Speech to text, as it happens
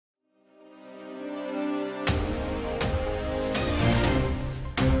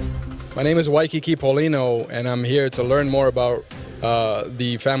My name is Waikiki Paulino, and I'm here to learn more about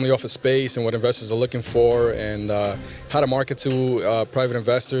the family office space and what investors are looking for, and how to market to private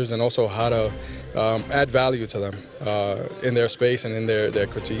investors, and also how to add value to them in their space and in their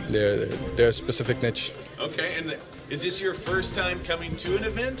critique, their specific niche. Okay, and is this your first time coming to an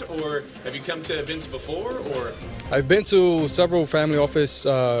event, or have you come to events before? Or I've been to several family office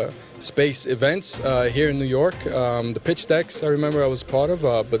space events here in New York. The pitch decks I remember I was part of,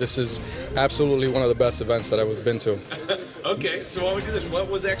 but this is absolutely one of the best events that I've been to. Okay, so why don't we do this? What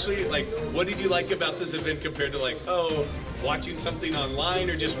was actually, like, what did you like about this event compared to, like, watching something online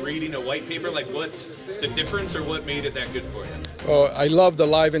or just reading a white paper? Like, what's the difference, or what made it that good for you? Well, I love the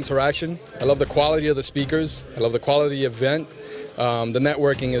live interaction. I love the quality of the speakers. I love the quality of the event. The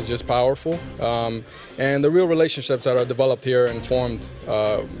networking is just powerful, and the real relationships that are developed here and formed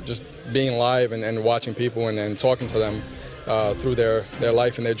just being live and watching people and talking to them through their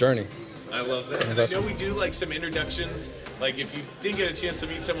life and their journey. I love that. And I know we do like some introductions. Like, if you didn't get a chance to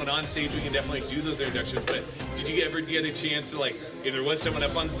meet someone on stage, we can definitely do those introductions. But did you ever get a chance to, like, if there was someone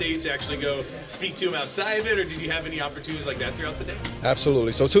up on stage, to actually go speak to them outside of it, or did you have any opportunities like that throughout the day?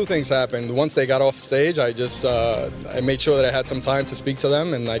 Absolutely. So two things happened. Once they got off stage, I just I made sure that I had some time to speak to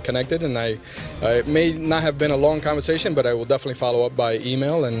them, and I connected. And it may not have been a long conversation, but I will definitely follow up by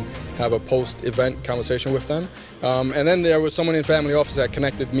email and have a post-event conversation with them. And then there was someone in family office that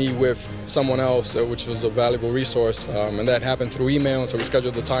connected me with someone else, which was a valuable resource, and that happened through email. And so we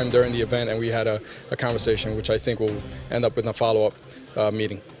scheduled the time during the event, and we had a conversation, which I think will end up in a follow-up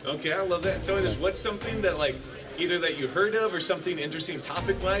meeting. Okay, I love that. Tell me this, what's something that, like, either that you heard of, or something interesting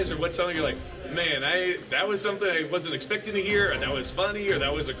topic-wise, or what's something you're like, man, that was something I wasn't expecting to hear, or that was funny, or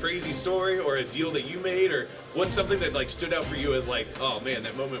that was a crazy story, or a deal that you made, or what's something that, like, stood out for you as, like, oh man,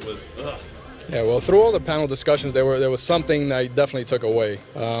 that moment was, ugh. Yeah, well, through all the panel discussions, there was something I definitely took away.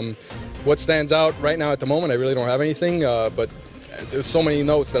 What stands out right now at the moment, I really don't have anything, but there's so many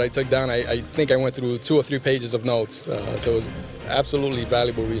notes that I took down. I think I went through 2 or 3 pages of notes, so it was absolutely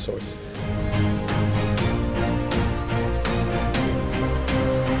valuable resource.